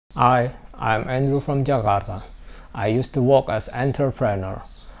Hi, I'm Andrew from Jakarta. I used to work as entrepreneur.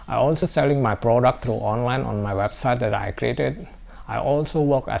 I also selling my product through online on my website that I created. I also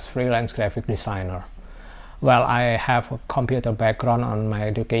work as freelance graphic designer. Well, I have a computer background on my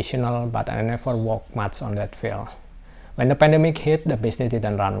educational, but I never worked much on that field. When the pandemic hit, the business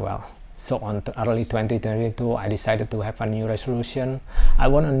didn't run well. So on early 2022, I decided to have a new resolution. I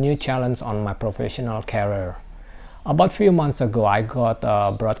want a new challenge on my professional career. About few months ago, I got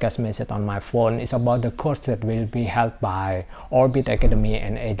a broadcast message on my phone. It's about the course that will be held by Orbit Academy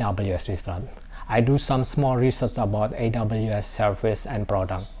and AWS Re. I do some small research about AWS service and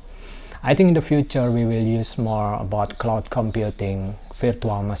product. I think in the future we will use more about cloud computing,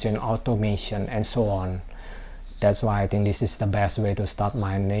 virtual machine automation, and so on. That's why I think this is the best way to start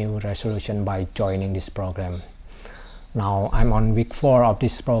my new resolution by joining this program. Now I'm on week 4 of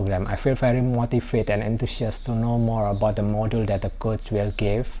this program. I feel very motivated and enthusiastic to know more about the module that the coach will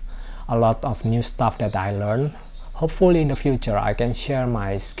give. A lot of new stuff that I learned. Hopefully in the future I can share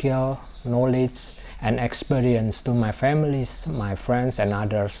my skill, knowledge, and experience to my families, my friends, and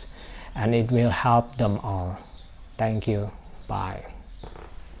others, and it will help them all. Thank you. Bye.